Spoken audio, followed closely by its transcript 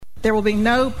There will be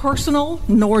no personal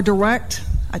nor direct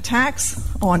attacks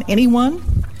on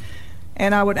anyone.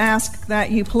 And I would ask that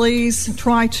you please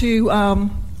try to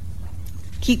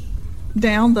keep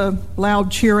down the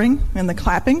loud cheering and the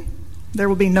clapping. There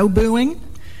will be no booing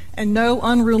and no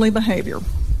unruly behavior.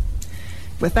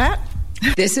 With that,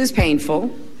 this is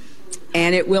painful,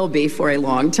 and it will be for a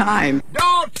long time.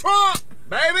 Donald Trump,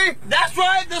 baby! That's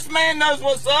right, this man knows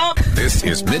what's up! This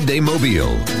is Midday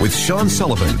Mobile with Sean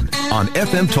Sullivan on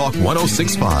FM Talk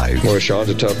 106.5. Well, Sean's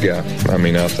a tough guy. I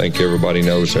mean, I think everybody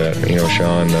knows that. You know,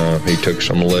 Sean, he took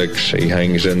some licks. He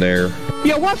hangs in there.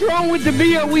 Yeah, what's wrong with the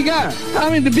beer we got? I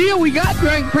mean, the beer we got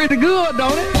drank pretty good,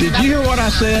 don't it? Did you hear what I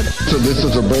said? So this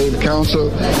is a brave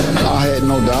council. I had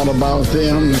no doubt about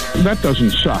them. That doesn't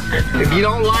suck. If you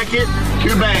don't like it,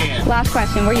 too bad. Last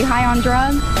question, were you high on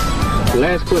drugs?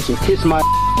 Last question, kiss my...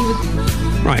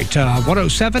 Right,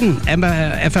 107,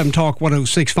 FM Talk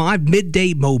 106.5,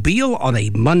 Midday Mobile on a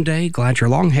Monday. Glad you're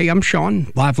along. Hey, I'm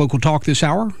Sean. Live local talk this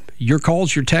hour. Your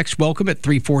calls, your texts, welcome at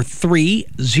 343-0106,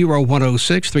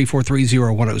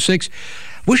 343-0106.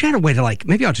 Wish I had a way to,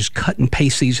 maybe I'll just cut and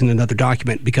paste these in another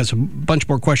document because a bunch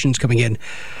more questions coming in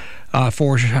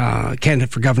for candidate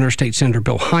for governor, State Senator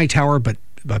Bill Hightower, but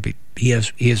he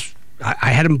is. I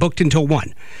had him booked until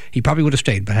 1. He probably would have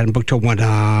stayed, but I had him booked till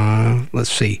 1.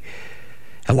 Let's see.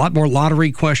 A lot more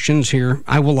lottery questions here.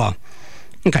 I will,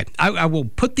 okay. I will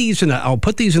put these in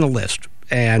a list,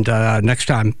 and next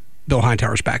time Bill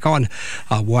Hightower's back on,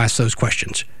 we'll ask those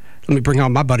questions. Let me bring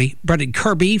on my buddy, Brendan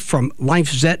Kirby from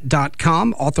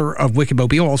LifeZet.com, author of Wicked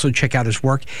Mobile. Also check out his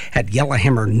work at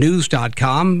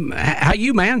YellowhammerNews.com. How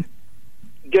you, man?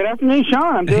 Good afternoon,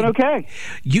 Sean. I'm doing okay.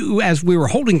 You, as we were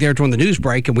holding there during the news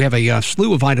break, and we have a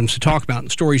slew of items to talk about and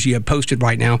stories you have posted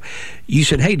right now, you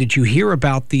said, hey, did you hear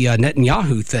about the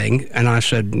Netanyahu thing? And I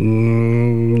said,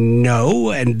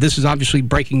 no, and this is obviously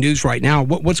breaking news right now.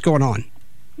 What's going on?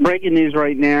 Breaking news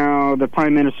right now, the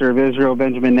Prime Minister of Israel,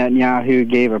 Benjamin Netanyahu,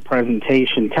 gave a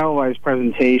televised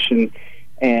presentation,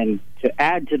 and to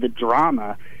add to the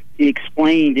drama, he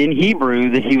explained in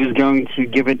Hebrew that he was going to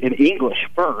give it in English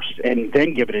first and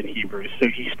then give it in Hebrew. So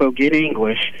he spoke in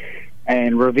English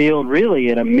and revealed really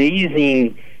an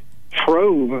amazing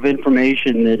trove of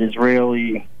information that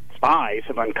Israeli spies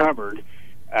have uncovered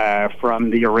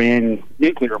from the Iran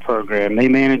nuclear program. They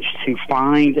managed to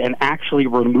find and actually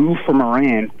remove from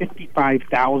Iran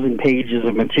 55,000 pages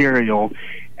of material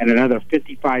and another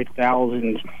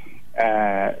 55,000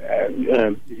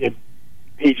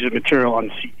 pages of material on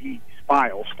CDs,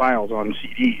 files on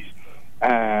CDs,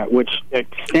 which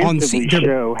extensively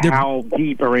show how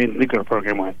deep Iran's nuclear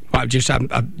program went.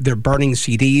 They're burning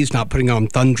CDs, not putting on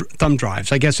thumb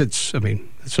drives. I guess it's an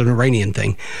Iranian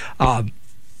thing.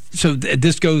 So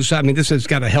this has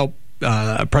got to help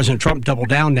President Trump double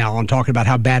down now on talking about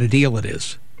how bad a deal it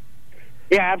is.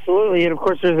 Yeah, absolutely. And, of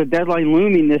course, there's a deadline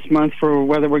looming this month for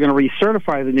whether we're going to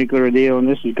recertify the nuclear deal, and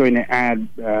this is going to add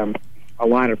a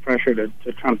lot of pressure to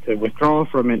Trump to withdraw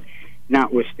from it,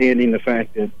 notwithstanding the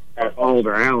fact that all of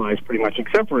our allies, pretty much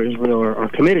except for Israel, are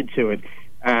committed to it.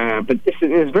 But this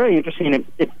is very interesting.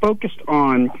 It focused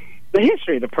on the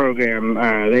history of the program.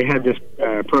 They had this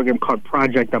program called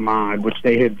Project Ahmad, which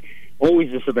they had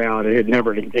always disavowed and had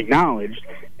never acknowledged.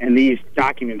 And these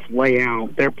documents lay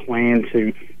out their plan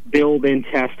to build and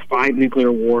test 5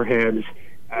 nuclear warheads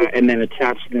and then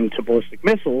attach them to ballistic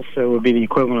missiles. So it would be the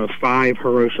equivalent of 5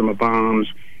 Hiroshima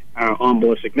bombs on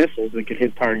ballistic missiles that could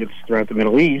hit targets throughout the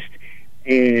Middle East.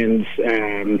 And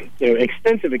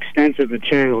extensive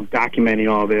material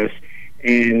documenting all this.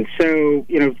 And so,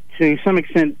 to some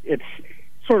extent, it's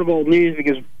sort of old news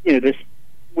because,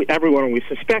 everyone always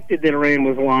suspected that Iran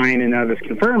was lying, and now this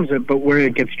confirms it. But where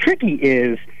it gets tricky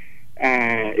is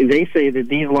they say that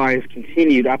these lies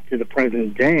continued up to the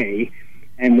present day.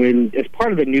 And when, as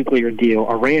part of the nuclear deal,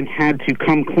 Iran had to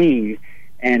come clean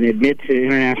and admit to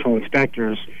international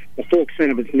inspectors the full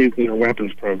extent of its nuclear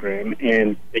weapons program.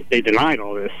 And they denied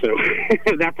all this. So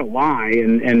that's a lie.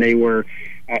 And they were,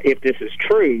 if this is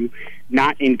true,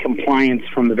 not in compliance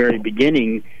from the very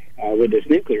beginning with this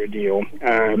nuclear deal.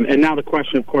 And now the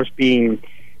question, of course, being,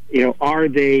 are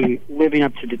they living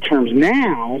up to the terms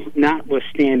now,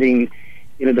 notwithstanding,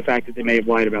 the fact that they may have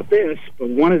lied about this? But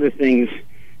one of the things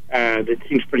that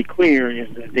seems pretty clear is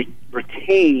that they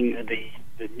retain the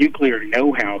nuclear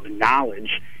know-how, the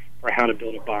knowledge for how to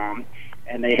build a bomb.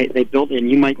 And they built, and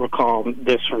you might recall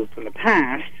this from the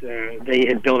past, they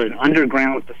had built an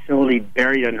underground facility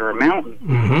buried under a mountain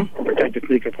to protect the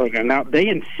nuclear program. Now, they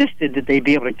insisted that they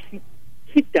be able to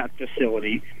keep that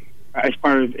facility as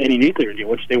part of any nuclear deal,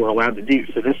 which they were allowed to do.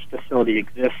 So this facility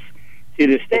exists to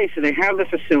this day. So they have the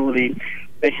facility,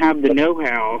 they have the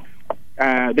know-how,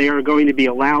 they are going to be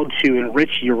allowed to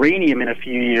enrich uranium in a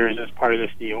few years as part of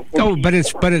this deal. But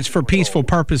it's for peaceful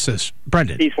purposes,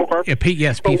 Brendan. Peaceful purposes. Yeah,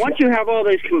 yes. But once you have all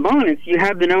those components, you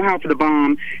have the know-how for the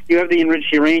bomb, you have the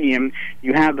enriched uranium,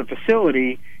 you have the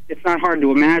facility. It's not hard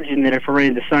to imagine that if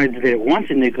Iran decides that it wants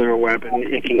a nuclear weapon,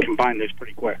 it can combine those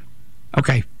pretty quick.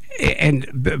 Okay. And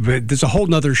but there's a whole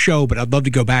nother show, but I'd love to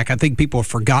go back. I think people have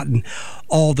forgotten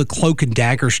all the cloak and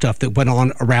dagger stuff that went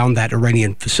on around that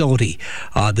Iranian facility.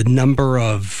 The number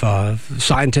of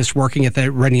scientists working at the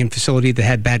Iranian facility that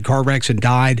had bad car wrecks and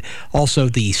died. Also,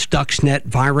 the Stuxnet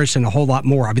virus and a whole lot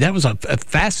more. I mean, that was a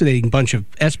fascinating bunch of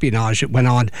espionage that went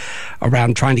on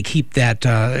around trying to keep that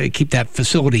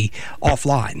facility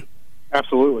offline.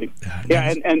 Absolutely.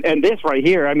 Yeah, and this right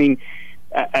here, I mean,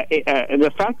 the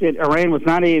fact that Iran was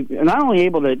not only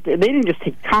able to, they didn't just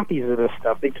take copies of this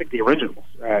stuff, they took the originals.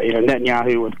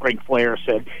 Netanyahu, with great flair,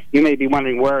 said, "You may be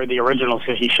wondering where are the originals,"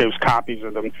 because he shows copies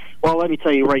of them. Well, let me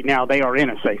tell you right now, they are in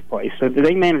a safe place. So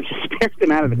they managed to spare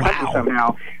them out of the country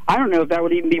somehow. I don't know if that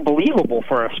would even be believable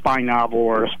for a spy novel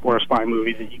or a spy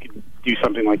movie that you could do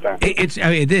something like that.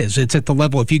 It is. It's at the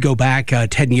level, if you go back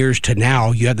 10 years to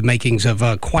now, you have the makings of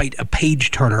quite a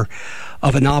page-turner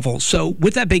of a novel. So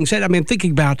with that being said, I mean, thinking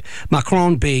about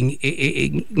Macron being,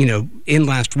 in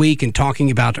last week and talking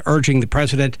about urging the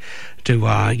president to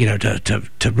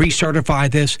recertify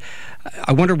this,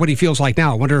 I wonder what he feels like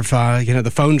now. I wonder if,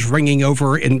 the phone's ringing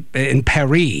over in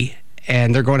Paris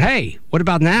and they're going, hey, what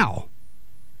about now?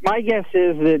 My guess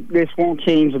is that this won't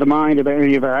change the mind of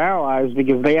any of our allies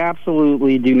because they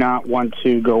absolutely do not want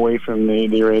to go away from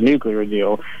the Iran nuclear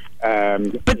deal.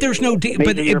 But there's no deal.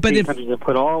 But if countries have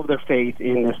put all of their faith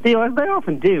in this deal, as they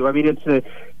often do. I mean, it's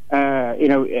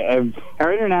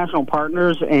our international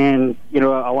partners and a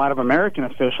lot of American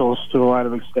officials, to a lot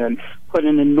of extent, put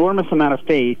an enormous amount of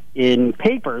faith in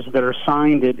papers that are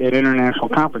signed at international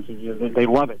conferences. They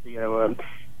love it. The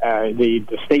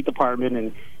State Department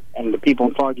and the people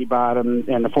in Foggy Bottom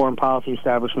and the foreign policy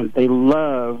establishment, they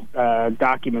love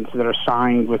documents that are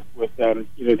signed with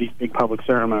these big public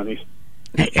ceremonies.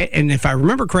 And if I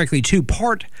remember correctly, too,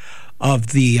 part of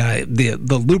the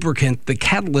lubricant, the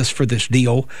catalyst for this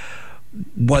deal,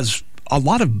 was a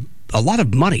lot of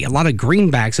money, a lot of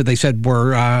greenbacks that they said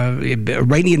were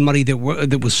Iranian money that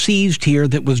was seized here,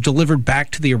 that was delivered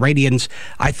back to the Iranians,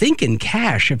 I think in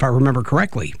cash, if I remember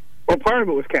correctly. Well, part of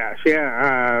it was cash,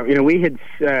 yeah. We had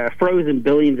frozen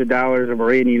billions of dollars of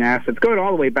Iranian assets going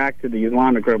all the way back to the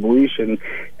Islamic Revolution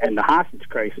and the hostage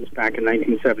crisis back in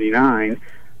 1979,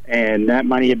 and that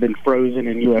money had been frozen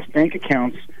in U.S. bank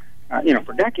accounts,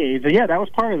 for decades. And yeah, that was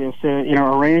part of this.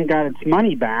 Iran got its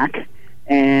money back,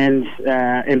 and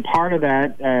part of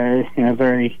that,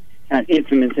 very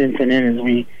infamous incident is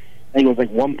I think it was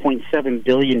like $1.7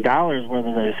 billion worth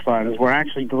of those funds were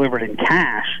actually delivered in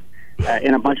cash.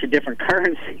 In a bunch of different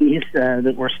currencies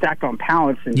that were stacked on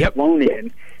pallets and flown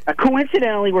in.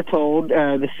 Coincidentally, we're told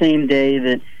the same day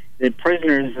that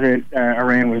prisoners that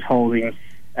Iran was holding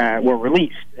were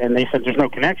released. And they said there's no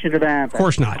connection to that. Of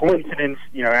course not. Coincidence.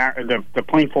 The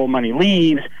plane full of money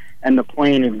leaves, and the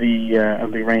plane of the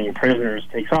Iranian prisoners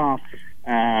takes off.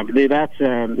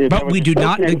 But we do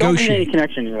not negotiate. Any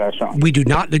connection to that song. We do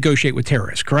not negotiate with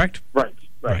terrorists, correct? Right.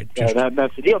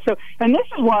 That's the deal. So, and this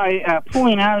is why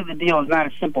pulling out of the deal is not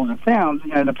as simple as it sounds.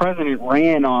 The president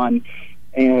ran on,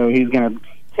 he's going to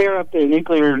tear up the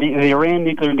Iran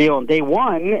nuclear deal on day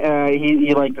one.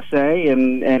 He liked to say,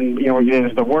 and it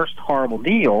was the worst horrible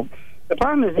deal. The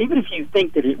problem is, even if you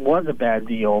think that it was a bad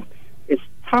deal, it's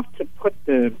tough to put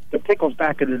the pickles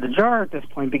back into the jar at this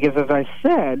point because, as I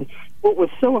said, what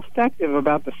was so effective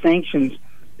about the sanctions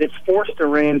that forced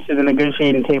Iran to the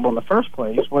negotiating table in the first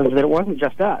place was that it wasn't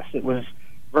just us. It was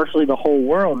virtually the whole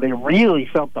world. They really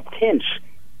felt the pinch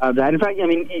of that. In fact,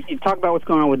 you talk about what's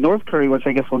going on with North Korea, which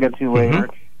I guess we'll get to later.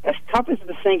 As tough as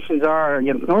the sanctions are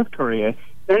against North Korea,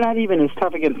 they're not even as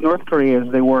tough against North Korea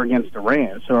as they were against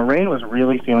Iran. So Iran was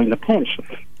really feeling the pinch.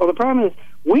 Well, the problem is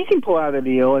we can pull out of the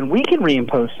deal and we can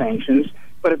reimpose sanctions,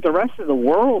 but if the rest of the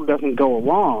world doesn't go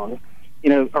along,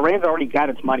 Iran's already got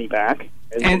its money back.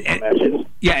 And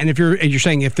if you're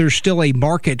saying if there's still a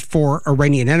market for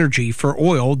Iranian energy, for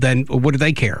oil, then what do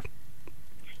they care?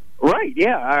 Right,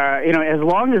 yeah. As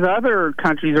long as other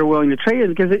countries are willing to trade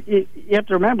it, because you have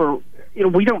to remember,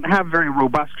 we don't have very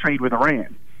robust trade with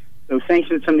Iran. So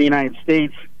sanctions from the United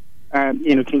States,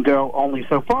 can go only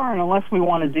so far, and unless we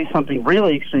want to do something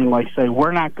really extreme, like say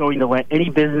we're not going to let any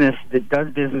business that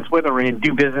does business with Iran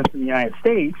do business in the United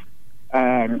States,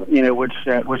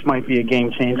 which might be a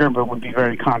game changer, but would be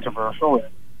very controversial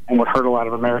and would hurt a lot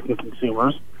of American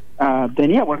consumers.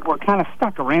 Then we're kind of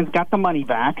stuck. Iran's got the money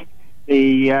back.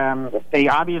 They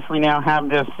obviously now have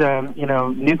this,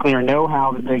 nuclear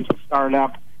know-how that they can start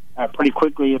up pretty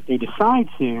quickly if they decide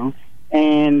to,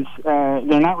 and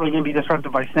they're not really going to be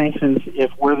disrupted by sanctions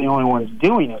if we're the only ones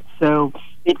doing it. So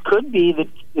it could be that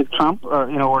Trump,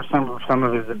 or some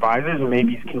of his advisors, and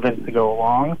maybe he's convinced to go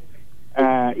along,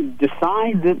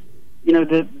 decide that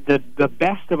the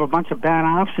best of a bunch of bad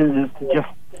options is to just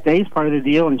stay as part of the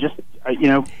deal and just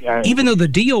even though the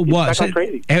deal was,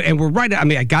 and we're right. I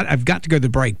mean, I've got to go to the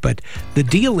break, but the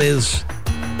deal is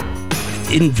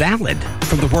invalid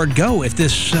from the word go. If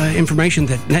this information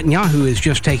that Netanyahu is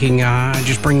just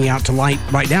bringing out to light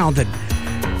right now, that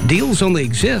deals only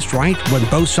exist right when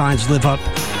both sides live up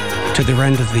to their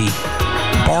end of the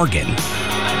bargain.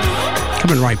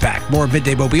 Coming right back. More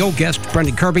Midday Mobile. Guest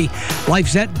Brendan Kirby,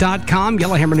 LifeZet.com,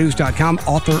 YellowHammerNews.com,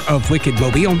 author of Wicked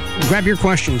Mobile. Grab your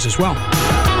questions as well.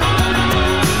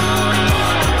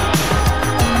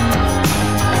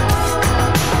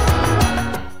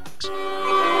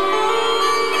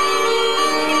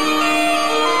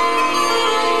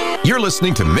 You're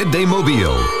listening to Midday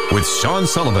Mobile with Sean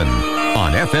Sullivan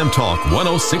on FM Talk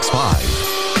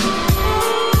 106.5.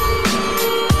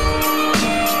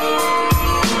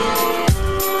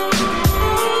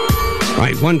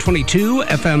 Right, 122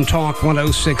 FM Talk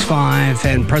 106.5,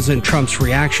 and President Trump's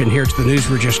reaction here to the news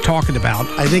we're just talking about.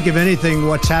 I think, if anything,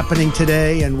 what's happening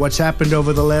today and what's happened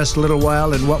over the last little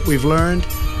while and what we've learned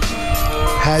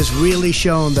has really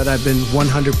shown that I've been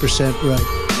 100%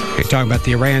 right. Okay, talking about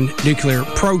the Iran nuclear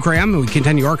program, and we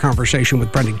continue our conversation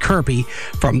with Brendan Kirby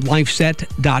from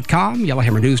LifeZet.com,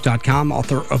 YellowHammerNews.com,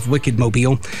 author of Wicked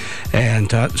Mobile.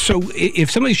 And so if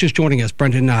somebody's just joining us,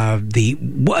 Brendan, what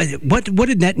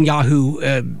did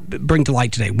Netanyahu bring to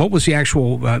light today? What was the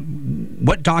actual,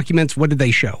 what documents, what did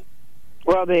they show?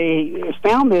 Well, they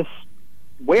found this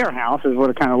warehouse, is what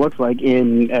it kind of looks like,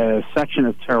 in a section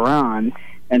of Tehran,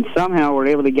 and somehow were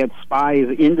able to get spies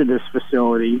into this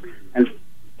facility and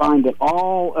find that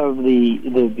all of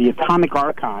the atomic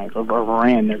archive of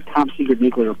Iran, their top-secret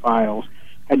nuclear files,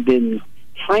 had been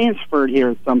transferred here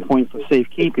at some point for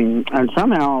safekeeping, and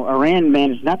somehow Iran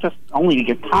managed not just only to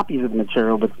get copies of the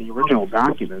material, but the original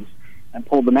documents, and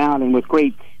pulled them out. And with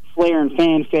great flair and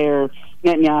fanfare,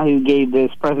 Netanyahu gave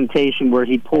this presentation where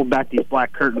he pulled back these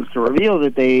black curtains to reveal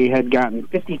that they had gotten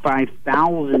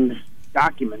 55,000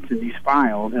 documents in these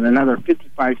files, and another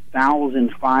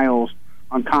 55,000 files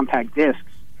on compact discs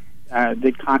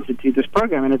that constitute this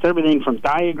program. And it's everything from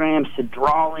diagrams to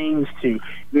drawings to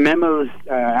memos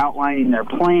outlining their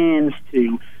plans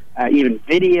to even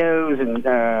videos and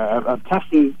of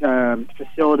testing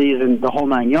facilities and the whole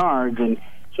nine yards. And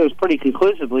shows pretty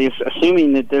conclusively,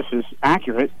 assuming that this is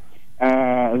accurate,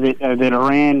 that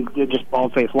Iran just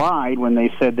bald-faced lied when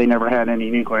they said they never had any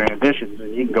nuclear ambitions.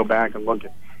 And you can go back and look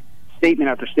at statement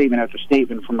after statement after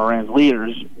statement from Iran's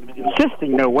leaders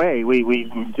insisting, no way,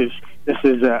 this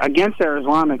is against their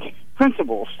Islamic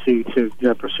principles to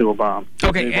pursue a bomb.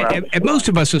 Okay, and most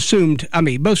of us assumed,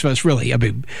 we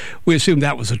assumed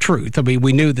that was the truth. I mean,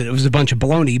 we knew that it was a bunch of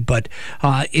baloney, but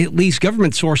at least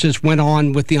government sources went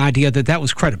on with the idea that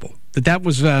was credible, that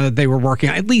was they were working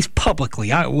on, at least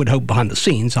publicly. I would hope behind the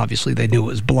scenes, obviously they knew it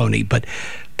was baloney, but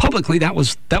publicly that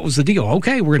was the deal.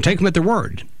 Okay, we're going to take them at their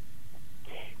word.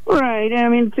 Right. I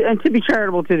mean, to be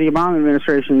charitable to the Obama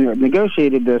administration that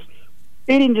negotiated this,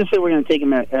 they didn't just say we're going to take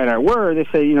them at our word. They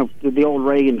said, the old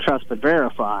Reagan trust but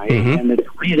verify. Mm-hmm. And the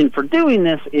reason for doing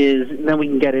this is then we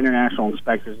can get international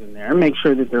inspectors in there and make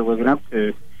sure that they're living up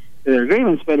to their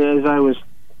agreements. But as I was,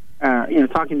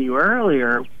 talking to you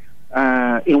earlier,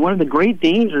 one of the great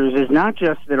dangers is not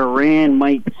just that Iran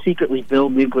might secretly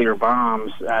build nuclear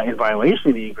bombs in violation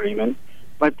of the agreement,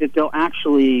 but that they'll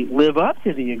actually live up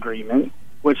to the agreement,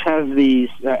 which has these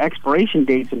expiration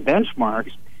dates and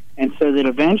benchmarks, and so that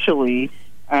eventually,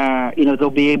 they'll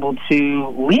be able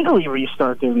to legally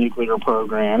restart their nuclear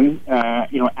program,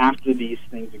 after these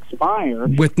things expire.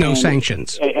 With no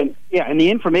sanctions. And the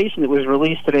information that was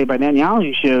released today by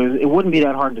Netanyahu shows it wouldn't be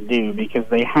that hard to do, because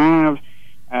they have,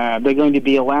 they're going to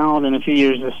be allowed in a few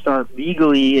years to start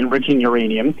legally enriching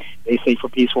uranium, they say for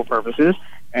peaceful purposes,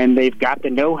 and they've got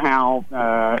the know-how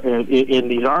in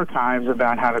these archives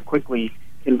about how to quickly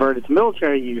convert it to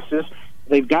military uses.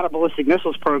 They've got a ballistic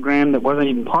missiles program that wasn't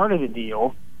even part of the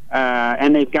deal,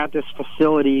 and they've got this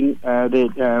facility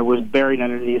that was buried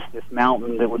underneath this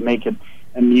mountain that would make it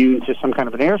immune to some kind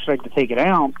of an airstrike to take it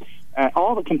out.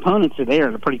 All the components are there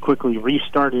to pretty quickly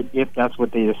restart it if that's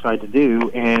what they decide to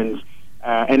do, and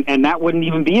that wouldn't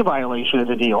even be a violation of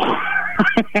the deal.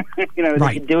 They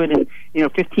could do it in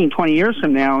 15, 20 years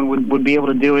from now, and would be able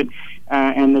to do it,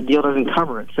 and the deal doesn't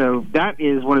cover it. So that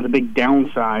is one of the big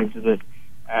downsides that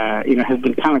has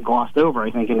been kind of glossed over,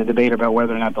 I think, in the debate about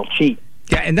whether or not they'll cheat.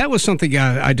 Yeah, and that was something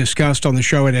I discussed on the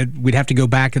show, and we'd have to go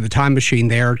back in the time machine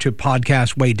there to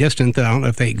podcasts way distant. I don't know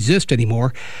if they exist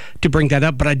anymore to bring that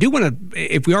up. But I do want to,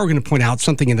 if we are going to point out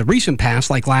something in the recent past,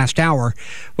 like last hour,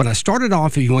 when I started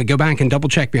off, if you want to go back and double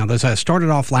check me on this, I started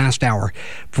off last hour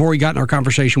before we got in our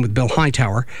conversation with Bill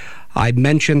Hightower. I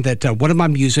mentioned that one of my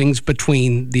musings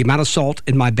between the amount of salt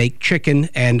in my baked chicken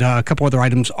and a couple other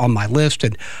items on my list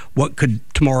and what could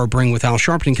tomorrow bring with Al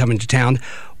Sharpton coming to town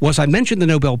was I mentioned the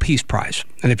Nobel Peace Prize.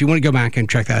 And if you want to go back and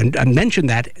check that, I mentioned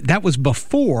that was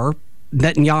before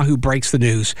Netanyahu breaks the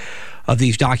news of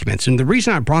these documents. And the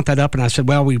reason I brought that up, and I said,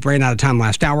 well, we ran out of time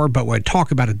last hour, but we'll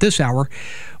talk about it this hour,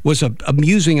 was a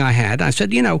musing I had. I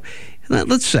said,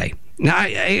 let's say, now,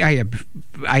 I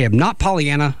am not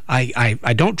Pollyanna.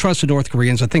 I don't trust the North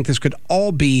Koreans. I think this could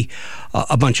all be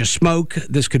a bunch of smoke.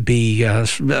 This could be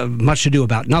much to do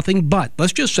about nothing. But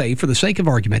let's just say, for the sake of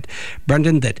argument,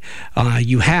 Brendan, that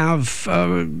you have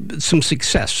some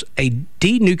success, a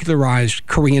denuclearized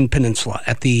Korean peninsula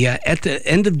at the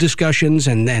end of discussions,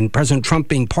 and President Trump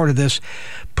being part of this,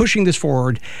 pushing this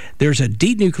forward. There's a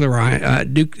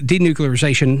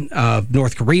denuclearization of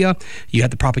North Korea. You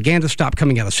have the propaganda stop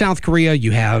coming out of South Korea.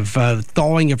 You have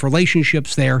thawing of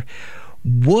relationships there.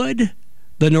 Would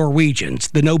the Norwegians,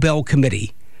 the Nobel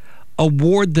Committee,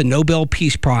 award the Nobel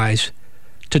Peace Prize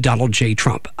to Donald J.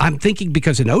 Trump? I'm thinking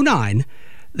because in 2009,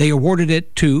 they awarded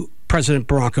it to President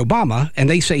Barack Obama, and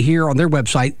they say here on their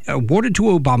website, awarded to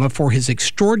Obama for his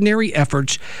extraordinary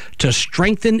efforts to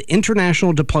strengthen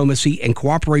international diplomacy and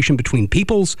cooperation between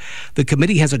peoples. The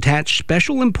committee has attached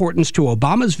special importance to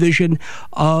Obama's vision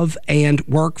of and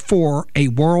work for a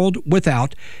world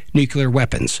without nuclear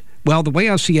weapons. Well, the way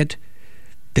I see it,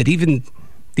 that even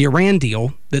the Iran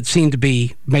deal that seemed to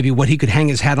be maybe what he could hang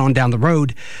his hat on down the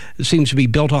road seems to be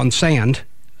built on sand.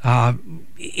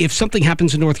 If something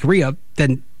happens in North Korea,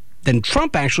 then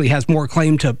Trump actually has more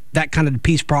claim to that kind of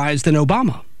peace prize than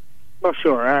Obama. Well,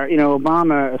 sure.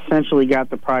 Obama essentially got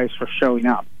the prize for showing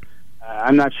up.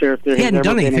 I'm not sure if there has ever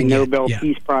been a Nobel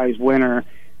Peace Prize winner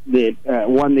that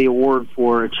won the award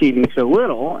for achieving so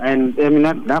little. And, I mean,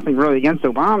 that's nothing really against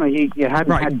Obama. He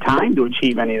hadn't had time to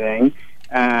achieve anything.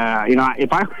 If I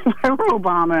were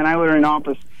Obama and I were in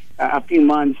office a few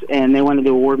months and they wanted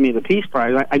to award me the Peace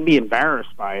Prize, I'd be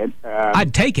embarrassed by it.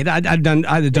 I'd take it. I'd have done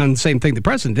the same thing the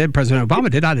president did. President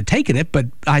Obama did. I'd have taken it, but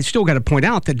I still got to point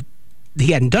out that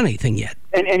he hadn't done anything yet.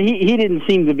 And he didn't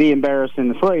seem to be embarrassed in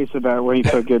the slightest about when he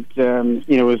took it.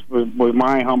 Was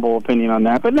my humble opinion on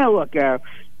that. But no, look,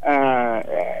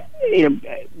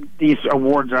 these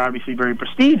awards are obviously very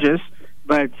prestigious.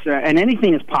 But and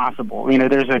anything is possible.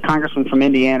 There's a congressman from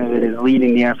Indiana that is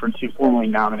leading the effort to formally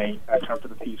nominate Trump for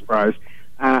the Peace Prize.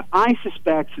 I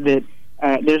suspect that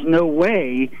there's no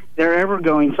way they're ever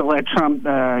going to let Trump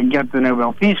get the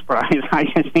Nobel Peace Prize. I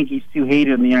just think he's too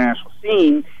hated in the international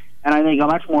scene. And I think a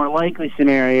much more likely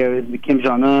scenario is that Kim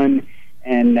Jong-un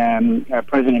and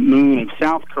President Moon of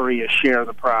South Korea share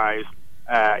the prize,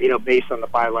 based on the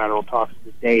bilateral talks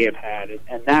that they have had.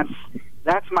 And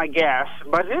that's my guess,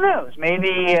 but who knows?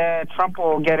 Maybe Trump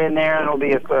will get in there and it'll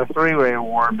be a three-way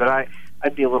award, but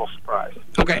I'd be a little surprised.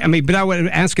 Okay, but I would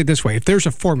ask it this way. If there's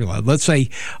a formula, let's say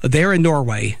they're in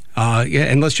Norway,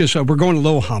 and let's just we're going to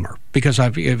Lillehammer because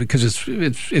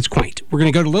it's quaint. We're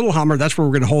going to go to Lillehammer. That's where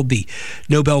we're going to hold the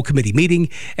Nobel Committee meeting.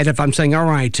 And if I'm saying, all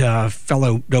right,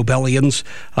 fellow Nobelians,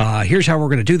 here's how we're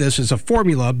going to do this, is a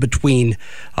formula between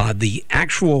the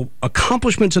actual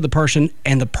accomplishments of the person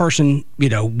and the person,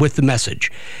 with the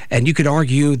message. And you could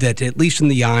argue that, at least in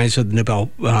the eyes of the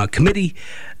Nobel Committee,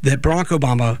 that Barack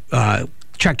Obama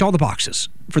checked all the boxes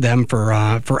for them for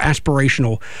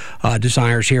aspirational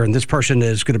desires here. And this person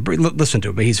is going to listen to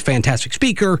him. He's a fantastic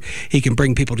speaker. He can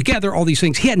bring people together, all these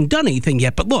things. He hadn't done anything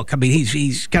yet, but look,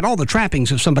 he's got all the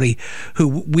trappings of somebody who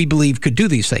we believe could do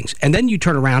these things. And then you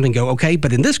turn around and go, okay,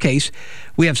 but in this case,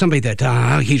 we have somebody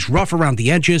that he's rough around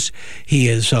the edges. He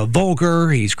is vulgar.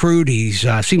 He's crude. He's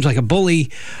seems like a bully.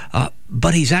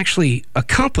 But he's actually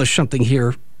accomplished something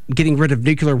here, getting rid of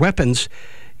nuclear weapons.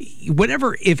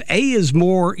 Whatever, if A is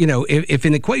more, if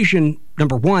in equation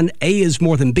number one, A is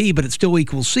more than B, but it still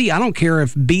equals C, I don't care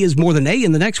if B is more than A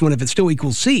in the next one, if it still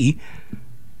equals C,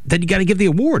 then you got to give the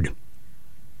award.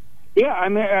 Yeah, I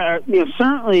mean,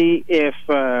 certainly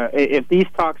if these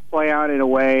talks play out in a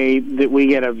way that we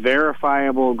get a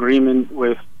verifiable agreement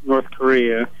with North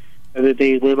Korea that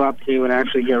they live up to and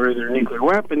actually get rid of their nuclear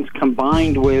weapons,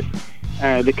 combined with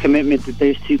the commitment that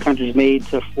those two countries made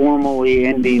to formally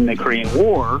ending the Korean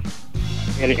War,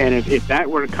 and if that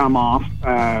were to come off,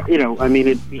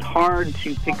 it'd be hard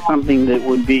to pick something that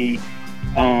would be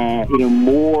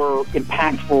more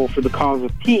impactful for the cause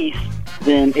of peace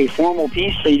than a formal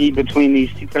peace treaty between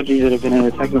these two countries that have been in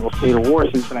a technical state of war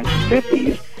since the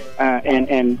 1950s,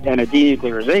 and a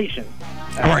denuclearization.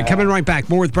 All right, coming right back.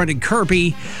 More with Brendan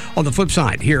Kirby on the flip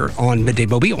side here on Midday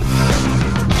Mobile.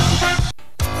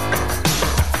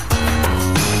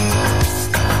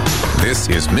 This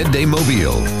is Midday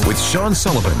Mobile with Sean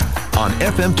Sullivan on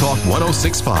FM Talk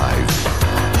 106.5.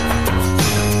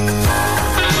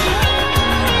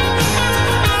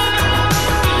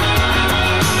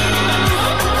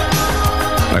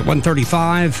 All right,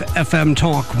 135 FM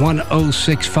Talk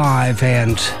 106.5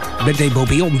 and Midday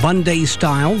Mobile Monday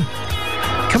style.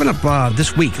 Coming up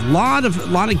this week, a lot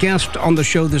of guests on the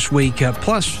show this week.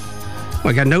 Plus,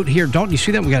 I got a note here. Dalton, you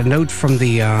see that? We got a note from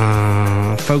the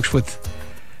folks with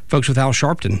Al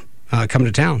Sharpton coming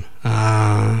to town.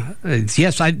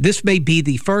 Yes, this may be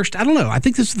the first. I don't know. I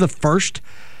think this is the first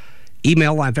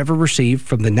email I've ever received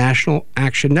from the National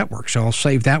Action Network. So I'll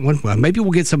save that one. Well, maybe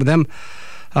we'll get some of them.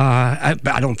 I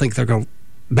don't think they're going to.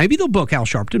 Maybe they'll book Al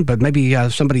Sharpton, but maybe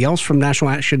somebody else from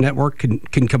National Action Network can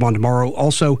come on tomorrow.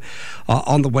 Also,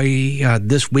 on the way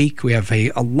this week, we have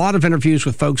a lot of interviews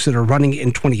with folks that are running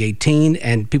in 2018,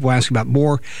 and people asking about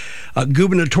more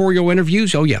gubernatorial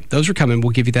interviews. Oh, yeah, those are coming. We'll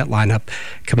give you that lineup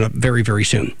coming up very, very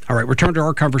soon. All right, return to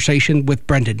our conversation with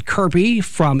Brendan Kirby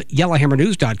from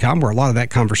YellowHammerNews.com, where a lot of that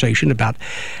conversation about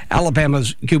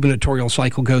Alabama's gubernatorial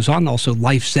cycle goes on. Also,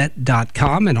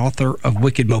 LifeSet.com, and author of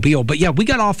Wicked Mobile. But, yeah, we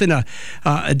got off in a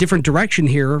different direction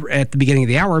here at the beginning of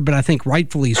the hour, but I think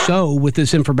rightfully so with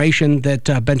this information that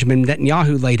Benjamin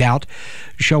Netanyahu laid out,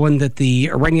 showing that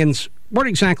the Iranians weren't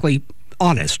exactly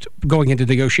honest going into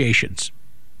negotiations.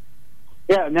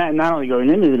 Yeah, not only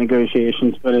going into the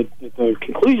negotiations, but at the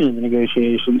conclusion of the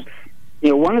negotiations,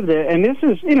 one of the, and this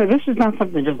is not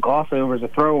something to just gloss over as a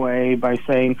throwaway by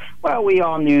saying, well, we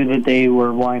all knew that they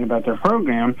were lying about their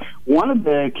program. One of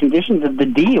the conditions of the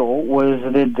deal was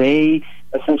that they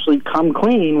essentially come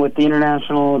clean with the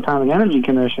International Atomic Energy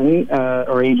Commission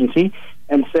or agency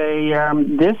and say,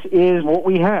 this is what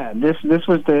we had. This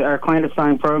was our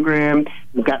clandestine program.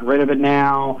 We've gotten rid of it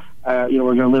now. We're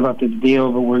going to live up to the deal,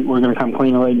 but we're going to come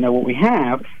clean and let you know what we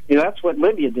have. That's what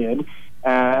Libya did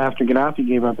after Gaddafi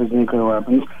gave up his nuclear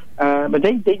weapons. But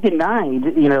they denied,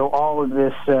 all of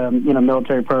this,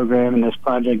 military program and this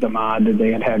Project Ahmad that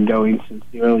they had going since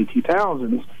the early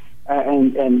 2000s.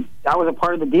 And that was a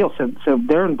part of the deal. So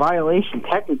they're in violation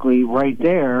technically right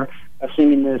there,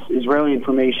 assuming this Israeli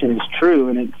information is true,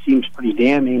 and it seems pretty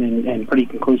damning and pretty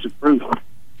conclusive proof.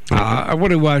 I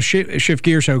want to shift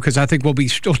gears, though, because I think we'll be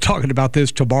still talking about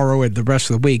this tomorrow and the rest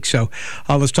of the week. So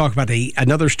let's talk about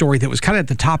another story that was kind of at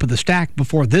the top of the stack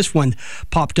before this one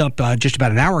popped up just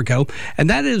about an hour ago, and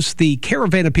that is the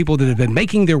caravan of people that have been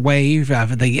making their way.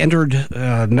 They entered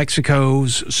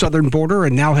Mexico's southern border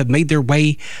and now have made their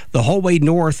way the whole way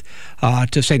north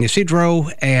to San Ysidro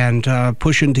and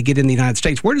pushing to get in the United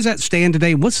States. Where does that stand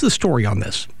today? What's the story on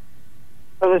this?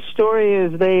 So the story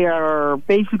is they are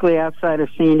basically outside of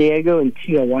San Diego in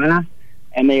Tijuana,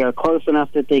 and they are close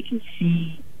enough that they can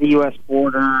see the U.S.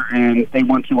 border, and they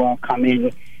want to all come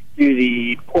in through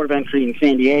the port of entry in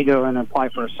San Diego and apply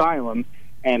for asylum,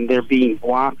 and they're being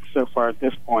blocked so far at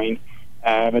this point.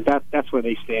 But that's where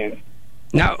they stand.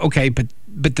 Now, okay, but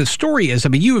the story is,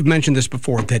 you have mentioned this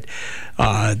before, that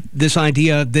this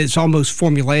idea that it's almost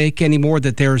formulaic anymore,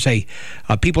 that there's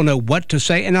people know what to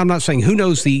say, and I'm not saying who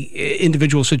knows the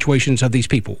individual situations of these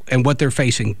people and what they're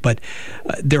facing, but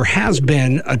there has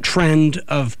been a trend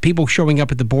of people showing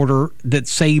up at the border that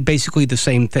say basically the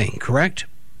same thing, correct?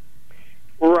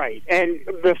 Right, and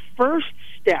the first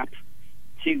step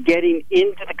to getting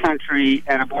into the country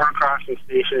at a border crossing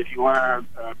station, if you want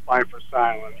to apply for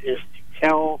asylum, is to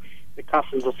tell the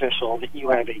customs official that you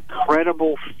have a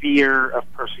credible fear of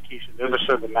persecution. Those are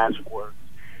sort of the magic words.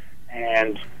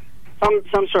 And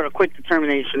some sort of quick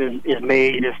determination is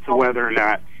made as to whether or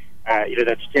not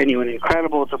that's genuine and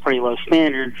credible. It's a pretty low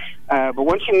standard. But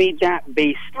once you meet that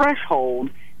base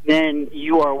threshold, then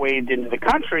you are waved into the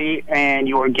country and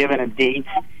you are given a date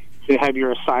to have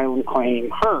your asylum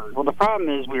claim heard. Well, the problem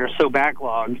is we are so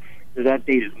backlogged that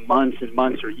date is months and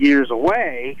months or years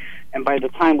away, and by the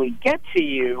time we get to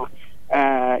you,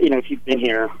 if you've been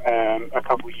here a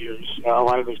couple of years, a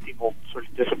lot of those people sort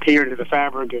of disappear into the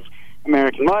fabric of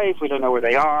American life. We don't know where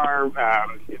they are.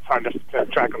 It's hard to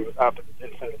track them up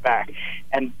and send them back.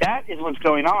 And that is what's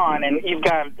going on, and you've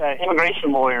got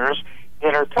immigration lawyers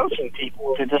that are coaching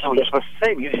people that this is what you're supposed to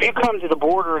say. Because if you come to the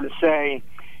border and say,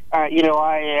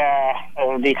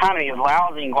 the economy is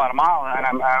lousy in Guatemala, and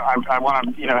I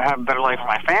want to, have a better life for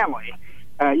my family.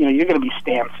 You're going to be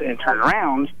stamped and turned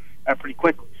around pretty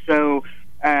quickly. So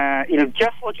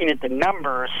just looking at the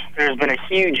numbers, there's been a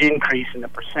huge increase in the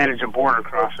percentage of border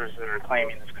crossers that are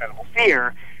claiming this credible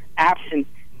fear, absent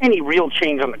any real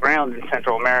change on the ground in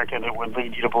Central America that would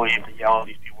lead you to believe that all of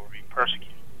these people are being persecuted.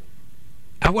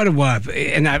 I want to,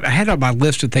 and I had on my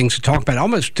list of things to talk about.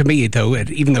 Almost to me, though,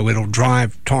 even though it'll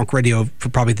drive talk radio for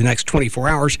probably the next 24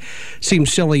 hours,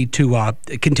 seems silly to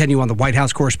continue on the White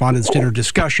House Correspondents' Dinner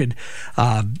discussion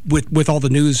with all the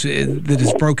news that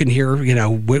is broken here,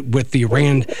 with the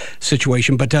Iran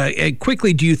situation. But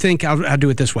quickly, do you think, I'll do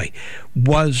it this way,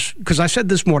 because I said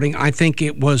this morning, I think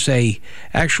it was a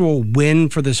actual win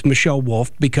for this Michelle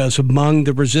Wolf, because among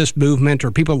the resist movement or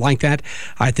people like that,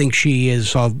 I think she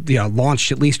is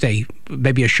launched at least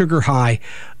maybe a sugar high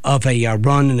of a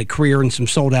run and a career in some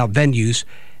sold-out venues.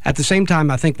 At the same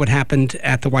time, I think what happened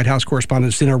at the White House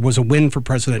Correspondents' Dinner was a win for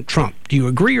President Trump. Do you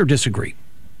agree or disagree?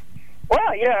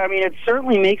 Well, yeah, I mean, it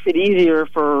certainly makes it easier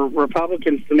for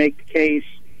Republicans to make the case,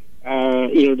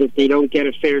 that they don't get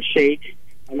a fair shake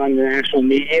among the national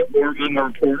media or among the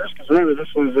reporters. Because remember,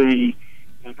 this was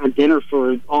a dinner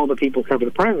for all the people who cover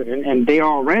the president, and they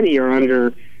already are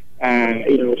under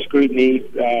scrutiny.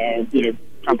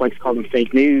 Trump likes to call them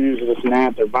fake news, this and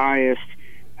that. They're biased,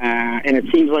 and it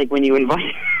seems like when you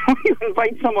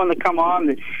invite someone to come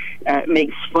on that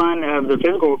makes fun of the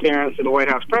physical appearance of the White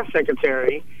House press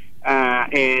secretary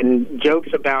and jokes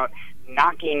about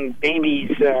knocking babies,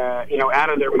 out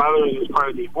of their mothers as part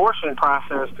of the abortion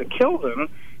process to kill them,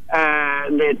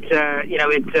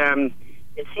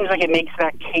 it seems like it makes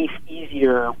that case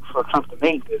easier for Trump to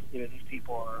make that these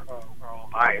people are all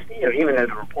biased. Even though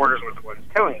the reporters were the ones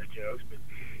telling the jokes, but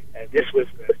this was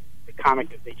the comic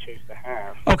that they chose to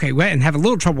have. Okay, well, and have a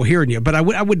little trouble hearing you, but I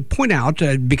would point out,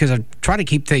 because I try to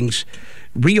keep things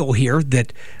real here,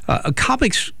 that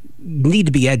comics need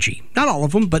to be edgy. Not all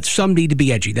of them, but some need to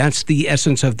be edgy. That's the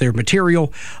essence of their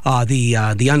material.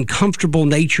 The uncomfortable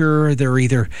nature. They're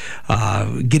either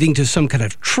getting to some kind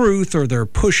of truth, or they're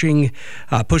pushing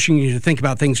you to think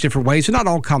about things different ways. And not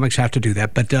all comics have to do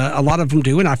that, but a lot of them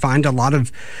do. And I find a lot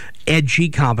of edgy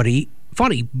comedy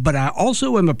funny, but I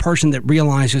also am a person that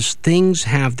realizes things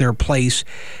have their place,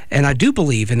 and I do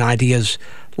believe in ideas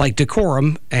like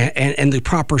decorum and the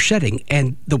proper setting.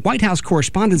 And the White House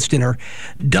Correspondents' Dinner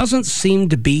doesn't seem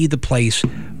to be the place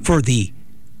for the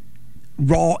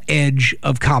raw edge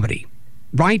of comedy,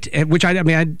 right? Which some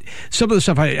of the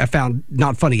stuff I found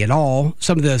not funny at all.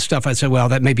 Some of the stuff I said, well,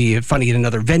 that may be funny in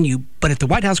another venue. But at the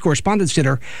White House Correspondents'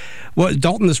 Dinner, what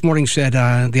Dalton this morning said,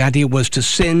 the idea was to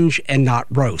singe and not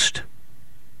roast.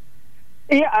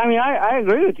 Yeah, I mean, I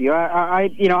agree with you. I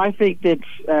think that,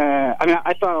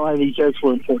 I thought a lot of these jokes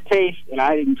were in poor taste, and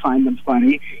I didn't find them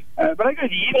funny. But I agree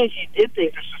with you, even if you did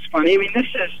think this was funny, I mean,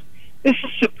 this is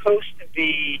supposed to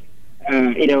be,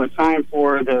 a time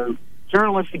for the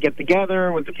journalists to get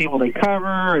together with the people they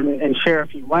cover and share a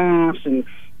few laughs and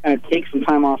take some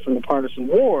time off from the partisan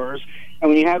wars. And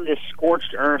when you have this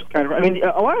scorched earth kind of,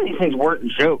 a lot of these things weren't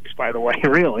jokes, by the way,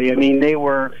 really. I mean, they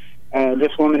were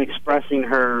this woman expressing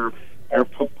her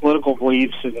political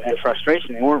beliefs and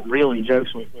frustration. They weren't really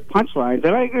jokes with punchlines.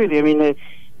 And I agree with you. I mean,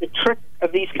 the trick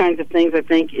of these kinds of things, I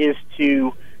think, is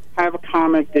to have a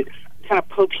comic that kind of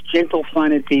pokes gentle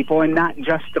fun at people, and not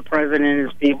just the president and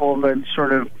his people, but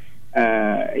sort of,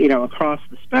 across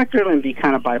the spectrum, and be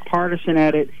kind of bipartisan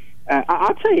at it.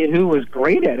 I'll tell you who was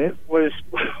great at it was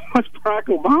Barack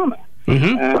Obama.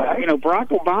 Mm-hmm. Barack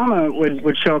Obama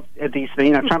would show up at these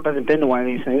things. Now, Trump hasn't been to one of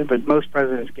these things, but most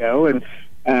presidents go, and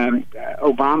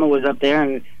Obama was up there,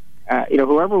 and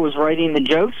whoever was writing the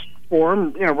jokes for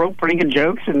him, wrote pretty good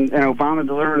jokes, and Obama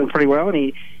delivered them pretty well.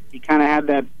 And he kind of had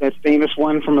that famous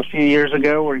one from a few years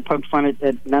ago where he poked fun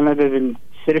at none other than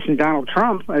citizen Donald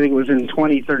Trump. I think it was in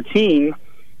 2013,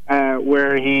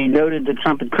 where he noted that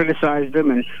Trump had criticized him,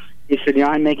 and he said,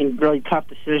 I'm making really tough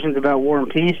decisions about war and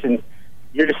peace, and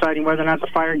you're deciding whether or not to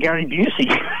fire Gary Busey.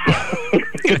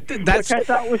 Which I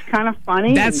thought was kind of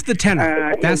funny. That's the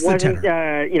tenor. That's the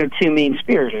tenor. Too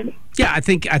mean-spirited. Yeah, I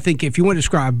think if you want to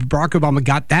describe Barack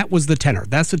Obama that was the tenor.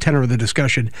 That's the tenor of the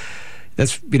discussion.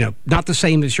 That's, not the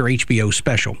same as your HBO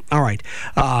special. All right.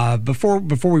 Before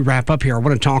we wrap up here, I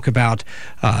want to talk about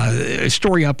a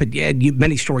story up, and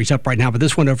many stories up right now, but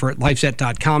this one over at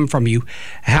lifeset.com from you,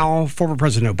 how former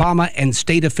President Obama and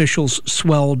state officials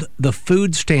swelled the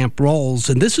food stamp rolls.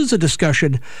 And this is a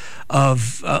discussion of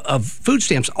food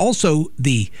stamps. Also,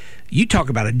 you talk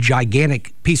about a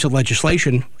gigantic piece of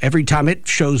legislation. Every time it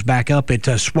shows back up, it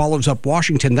swallows up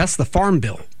Washington. That's the Farm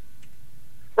Bill.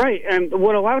 Right, and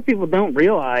what a lot of people don't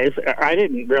realize, I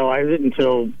didn't realize it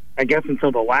until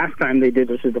the last time they did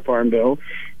this with the Farm Bill,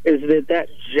 is that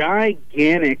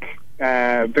gigantic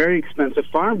very expensive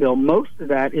farm bill, most of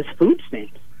that is food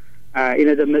stamps.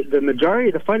 The majority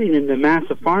of the funding in the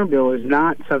massive farm bill is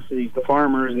not subsidies to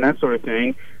farmers and that sort of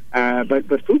thing,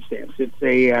 but food stamps.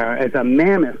 It's a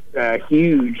mammoth,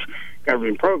 huge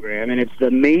government program, and it's the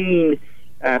main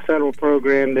federal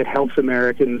program that helps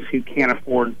Americans who can't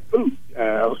afford food.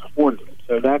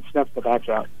 So that's the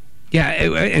backdrop. Yeah,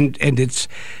 and it's,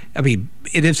 I mean,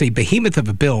 it is a behemoth of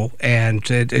a bill, and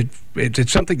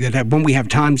it's something that when we have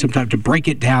time sometimes to break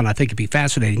it down, I think it'd be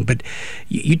fascinating. But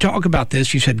you talk about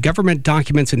this. You said government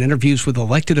documents and interviews with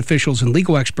elected officials and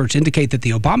legal experts indicate that the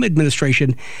Obama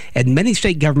administration and many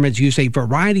state governments use a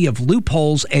variety of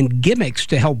loopholes and gimmicks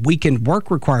to help weaken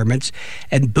work requirements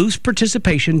and boost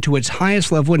participation to its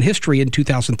highest level in history in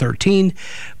 2013,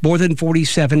 more than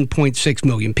 47.6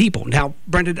 million people. Now,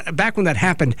 Brendan, back when that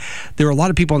happened, there were a lot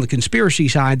of people on the conspiracy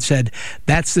side said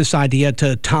that's this idea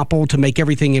to topple, to make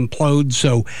everything implode,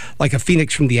 so like a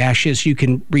phoenix from the ashes, you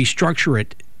can restructure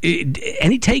it.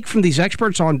 Any take from these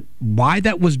experts on why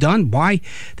that was done, why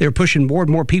they're pushing more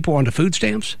and more people onto food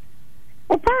stamps?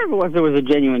 Well, part of it was there was a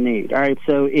genuine need. All right,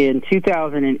 so in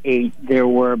 2008, there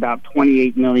were about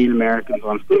 28 million Americans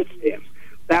on food stamps.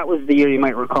 That was the year, you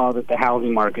might recall, that the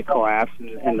housing market collapsed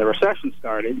and the recession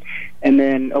started. And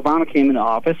then Obama came into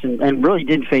office and really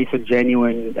did face a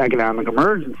genuine economic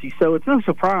emergency. So it's no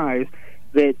surprise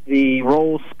that the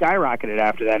rolls skyrocketed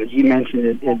after that. As you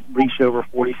mentioned, it reached over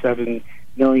 47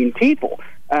 million people.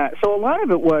 So a lot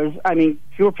of it was, I mean,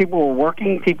 fewer people were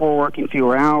working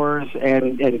fewer hours,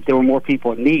 and there were more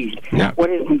people in need. Yeah. What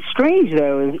is strange,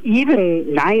 though, is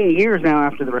even 9 years now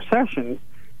after the recession,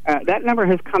 that number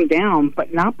has come down,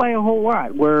 but not by a whole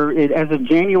lot. As of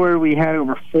January, we had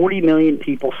over 40 million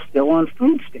people still on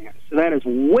food stamps. So that is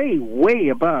way, way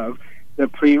above the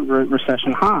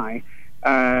pre-recession high.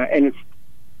 And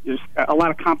there's a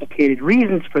lot of complicated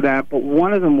reasons for that, but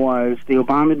one of them was the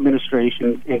Obama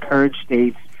administration encouraged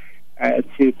states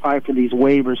to apply for these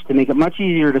waivers to make it much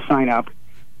easier to sign up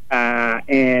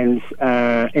and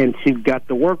to gut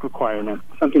the work requirement.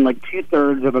 Something like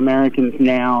 2/3 of Americans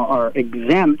now are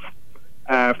exempt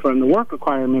from the work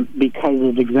requirement because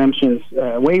of exemptions,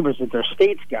 waivers that their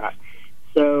states got.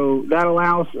 So that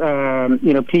allows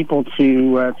people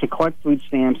to collect food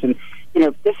stamps. And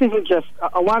this isn't just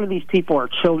a lot of these people are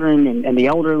children and the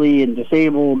elderly and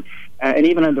disabled, and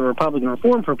even under Republican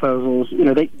reform proposals,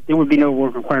 there would be no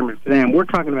work requirement for them. We're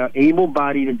talking about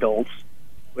able-bodied adults,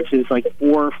 which is like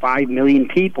 4 or 5 million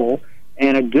people,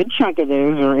 and a good chunk of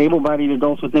those are able-bodied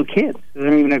adults with no kids. They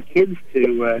don't even have kids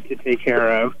to take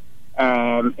care of.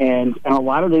 And a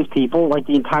lot of those people, like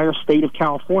the entire state of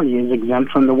California, is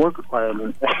exempt from the work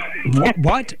requirement.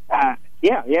 What?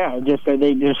 Yeah. Just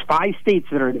there's 5 states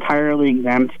that are entirely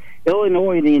exempt.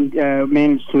 Illinois, they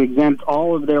managed to exempt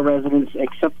all of their residents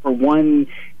except for one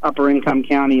upper-income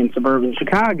county in suburban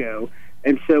Chicago.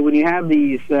 And so when you have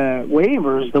these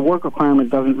waivers, the work requirement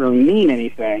doesn't really mean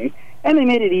anything. And they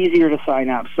made it easier to sign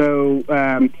up. So,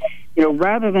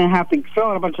 rather than have to fill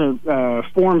out a bunch of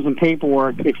forms and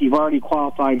paperwork if you've already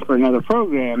qualified for another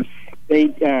program,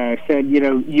 they said,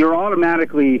 you're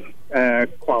automatically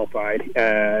qualified,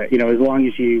 as long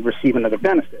as you receive another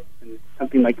benefit. And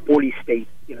something like 40 states,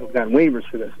 have gotten waivers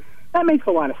for this. That makes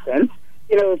a lot of sense.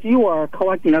 If you are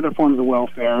collecting other forms of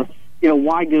welfare,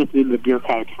 why go through the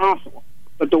bureaucratic hassle?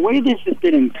 But the way this has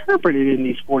been interpreted in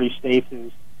these 40 states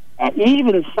is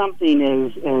even something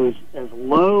as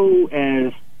low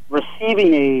as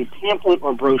receiving a pamphlet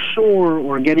or brochure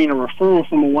or getting a referral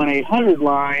from a 1-800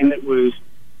 line that was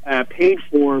paid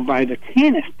for by the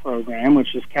TANF program,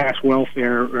 which is cash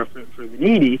welfare for the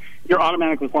needy, you're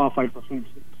automatically qualified for food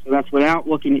stamps. So that's without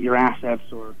looking at your assets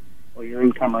or your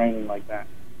income or anything like that.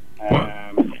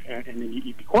 And then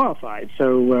you'd be qualified.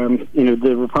 So,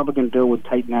 the Republican bill would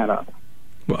tighten that up.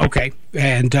 Okay,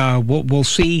 and we'll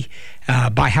see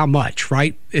by how much,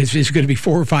 right? Is it going to be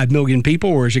 4 or 5 million people,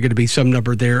 or is it going to be some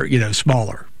number there,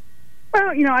 smaller?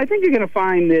 Well, I think you're going to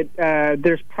find that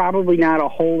there's probably not a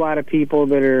whole lot of people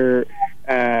that are,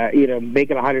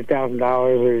 making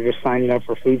 $100,000 or just signing up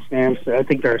for food stamps. I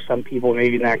think there are some people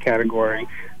maybe in that category,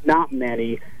 not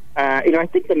many. I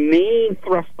think the main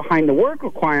thrust behind the work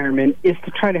requirement is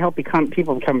to try to help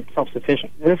people become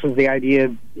self-sufficient. This was the idea,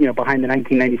 behind the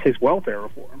 1996 welfare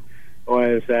reform,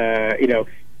 was,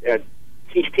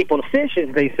 teach people to fish,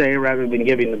 as they say, rather than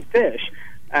giving them fish.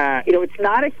 It's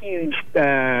not a huge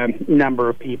number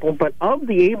of people, but of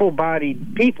the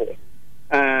able-bodied people,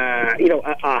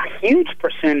 a huge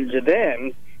percentage of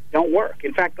them don't work.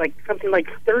 In fact, something like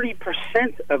 30%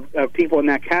 of people in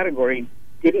that category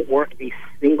didn't work a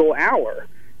single hour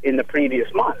in the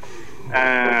previous month.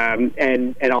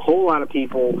 And a whole lot of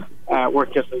people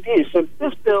work just as you. So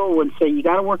this bill would say you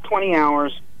got to work 20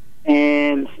 hours,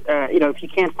 and if you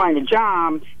can't find a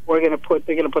job, they're going to put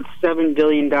 $7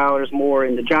 billion more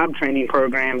in the job training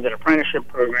programs and apprenticeship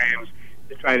programs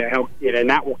to try to help, and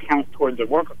that will count towards the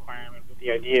work requirement, with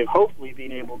the idea of hopefully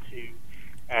being able to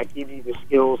give you the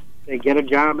skills to get a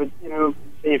job at,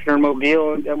 say if you're in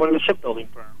Mobile, at one of the shipbuilding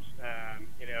firms,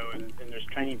 and there's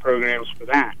training programs for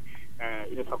that.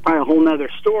 It's probably a whole other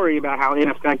story about how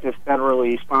ineffective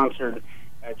federally sponsored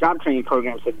job training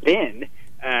programs have been,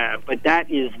 but that's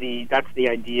the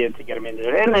idea to get them into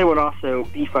it. And they would also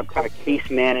beef up kind of case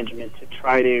management to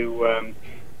try to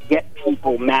get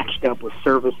people matched up with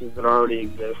services that already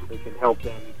exist that can help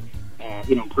them,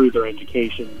 improve their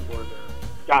education or their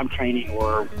job training,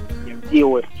 or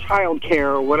deal with child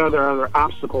care or what other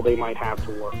obstacle they might have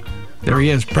to work. There he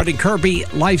is, Brendan Kirby,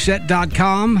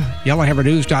 lifeset.com,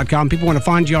 yellowhammernews.com. People want to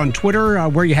find you on Twitter.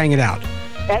 Where are you hanging out?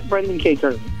 At Brendan K.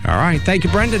 Kirby. All right. Thank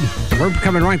you, Brendan. We're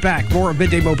coming right back. More of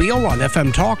Midday Mobile on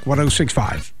FM Talk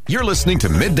 106.5. You're listening to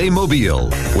Midday Mobile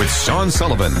with Sean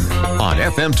Sullivan on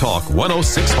FM Talk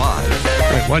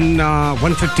 106.5.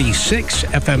 156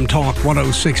 FM Talk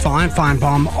 106.5.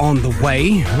 Feinbaum on the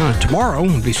way. Tomorrow,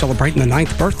 we'll be celebrating the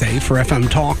 9th birthday for FM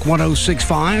Talk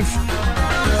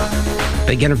 106.5.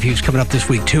 Big interviews coming up this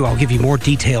week, too. I'll give you more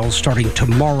details starting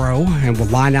tomorrow, and we'll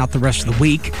line out the rest of the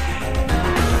week.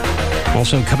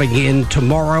 Also coming in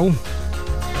tomorrow,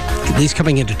 at least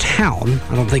coming into town.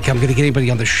 I don't think I'm going to get anybody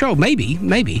on the show. Maybe.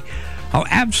 Oh,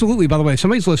 absolutely. By the way, if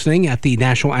somebody's listening at the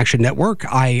National Action Network,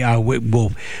 I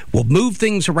will move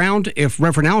things around. If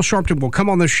Reverend Al Sharpton will come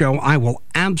on the show, I will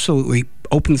absolutely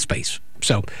open the space.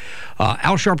 So,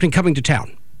 Al Sharpton coming to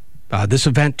town. This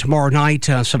event tomorrow night,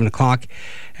 7 o'clock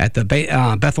at the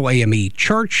Bethel AME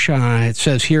Church. It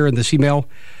says here in this email,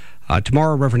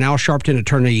 tomorrow, Reverend Al Sharpton,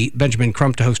 attorney Benjamin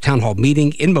Crump to host town hall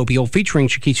meeting in Mobile featuring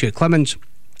Shakisha Clemens,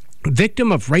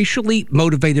 victim of racially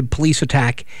motivated police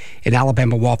attack in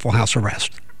Alabama Waffle House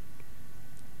arrest.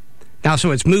 Now,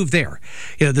 so it's moved there.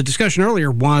 The discussion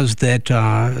earlier was that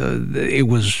it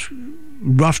was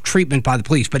rough treatment by the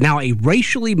police, but now a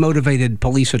racially motivated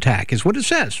police attack is what it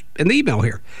says in the email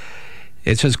here.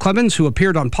 It says Clemens, who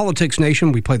appeared on Politics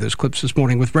Nation, we played those clips this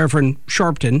morning with Reverend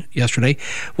Sharpton yesterday,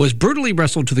 was brutally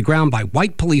wrestled to the ground by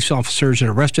white police officers and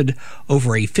arrested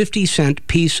over a 50-cent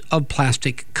piece of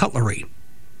plastic cutlery.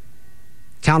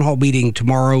 Town hall meeting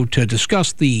tomorrow to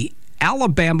discuss the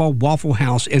Alabama Waffle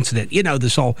House incident.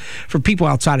 This all for people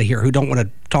outside of here who don't want to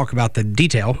talk about the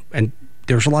detail, and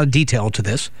there's a lot of detail to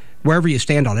this, wherever you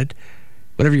stand on it.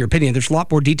 Whatever your opinion, there's a lot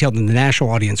more detail than the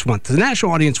national audience wants. The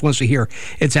national audience wants to hear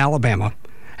it's Alabama,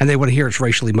 and they want to hear it's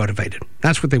racially motivated.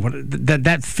 That's what they want.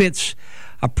 That fits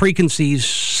a preconceived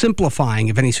simplifying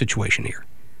of any situation here.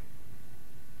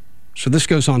 So this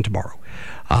goes on tomorrow.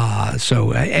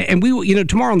 And we will,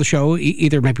 tomorrow on the show,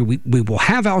 either maybe we will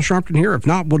have Al Sharpton here. If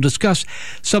not, we'll discuss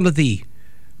some of the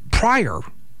prior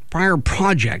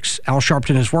projects Al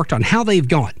Sharpton has worked on, how they've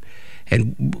gone,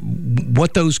 and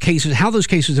how those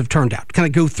cases have turned out. Kind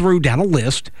of go through down a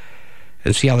list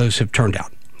and see how those have turned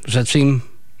out. Does that seem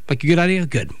like a good idea?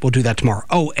 Good. We'll do that tomorrow.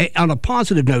 Oh, on a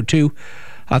positive note, too,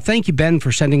 thank you, Ben,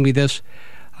 for sending me this.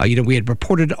 We had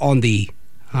reported on the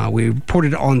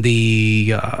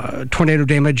tornado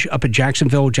damage up at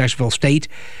Jacksonville State.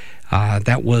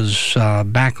 That was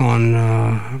back on,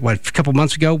 a couple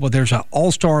months ago? Well, there's an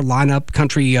all-star lineup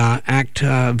country act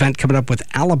event coming up with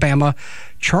Alabama,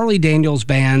 Charlie Daniels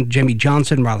Band, Jamie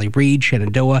Johnson, Riley Reed,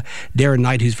 Shenandoah, Darren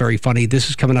Knight, who's very funny. This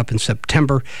is coming up in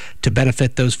September to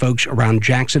benefit those folks around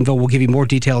Jacksonville. We'll give you more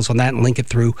details on that and link it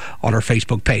through on our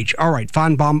Facebook page. All right,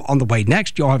 Feinbaum on the way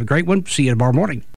next. Y'all have a great one. See you tomorrow morning.